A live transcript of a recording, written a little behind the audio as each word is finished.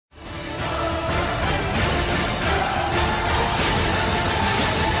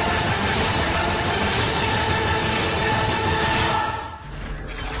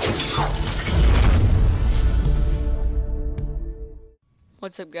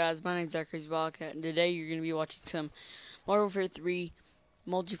What's up, guys? My name's Crazy Wildcat, and today you're going to be watching some Modern Warfare 3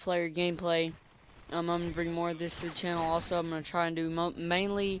 multiplayer gameplay. I'm going to bring more of this to the channel. Also, I'm going to try and do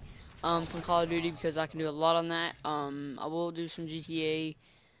mainly some Call of Duty because I can do a lot on that. I will do some GTA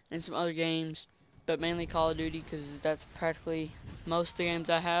and some other games, but mainly Call of Duty because that's practically most of the games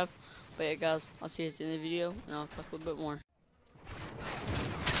I have. But yeah, guys, I'll see you at the end of the video, and I'll talk a little bit more.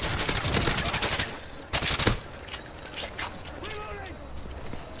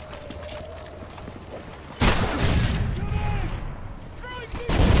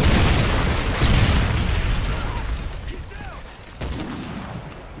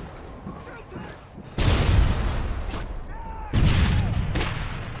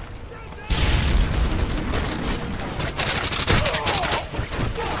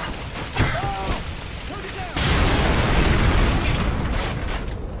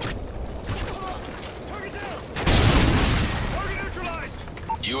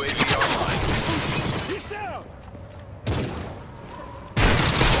 UAV online. He's down.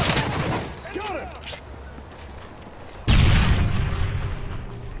 Got him.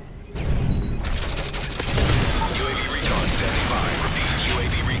 UAV recon standing by. Repeat,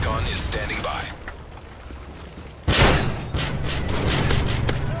 UAV recon is standing by.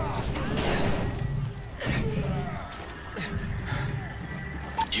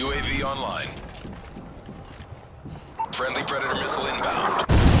 UAV online. Friendly Predator missile inbound.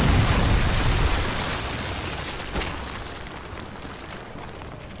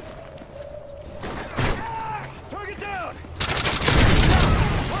 Target down!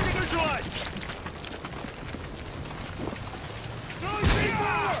 Target neutralized! Throwing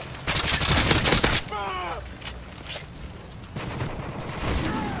C4!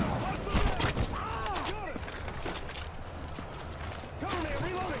 Cover me, I'm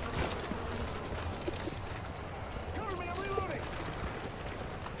reloading! Cover me, I'm reloading!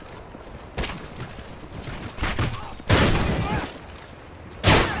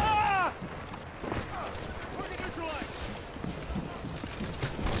 Target neutralized!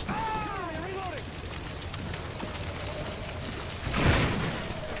 Cover me, I'm reloading! Basic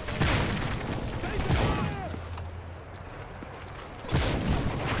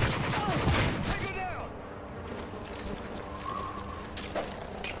fire! Take her down!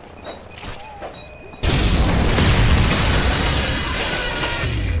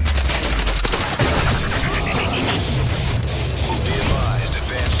 Be advised,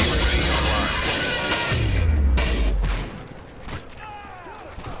 advanced UAV online.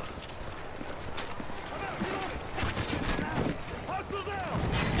 Hostile down!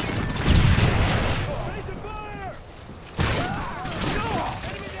 Basic fire!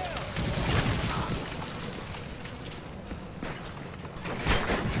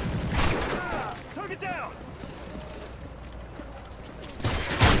 Enemy down! Target down!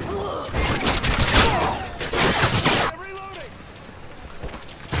 Reloading!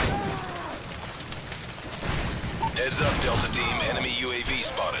 Heads up, Delta Team. Enemy UAV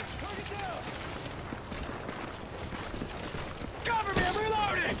spotted. Cover me, I'm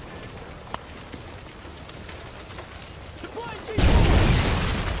reloading! Deploy C4!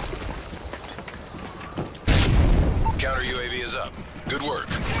 Counter UAV is up. Good work.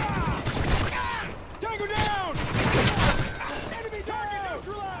 Tango down! Enemy target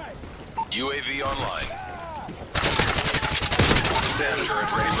neutralized! UAV online. SAM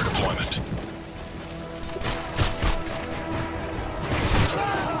turret ready for deployment.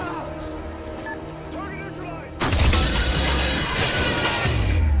 Target neutralized!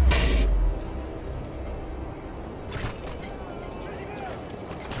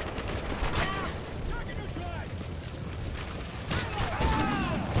 Target neutralized!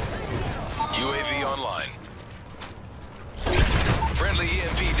 UAV online. Friendly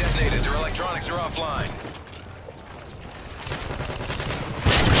EMP detonated. Their electronics are offline.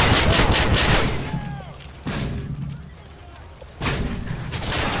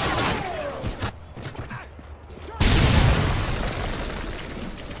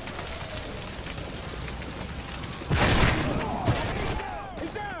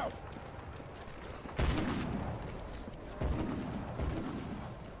 He's down!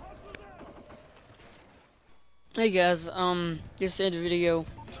 Hey guys, this is the end of the video.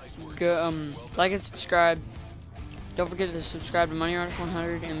 Go, like and subscribe. Don't forget to subscribe to Money Artist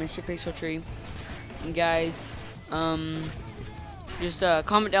 100 and Mr. Pixel Tree. And guys, just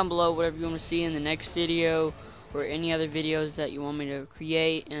comment down below whatever you want to see in the next video or any other videos that you want me to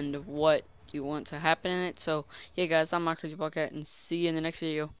create and what you want to happen in it. So yeah guys, I'm my Crazy Wildcat and see you in the next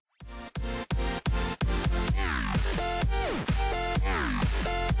video.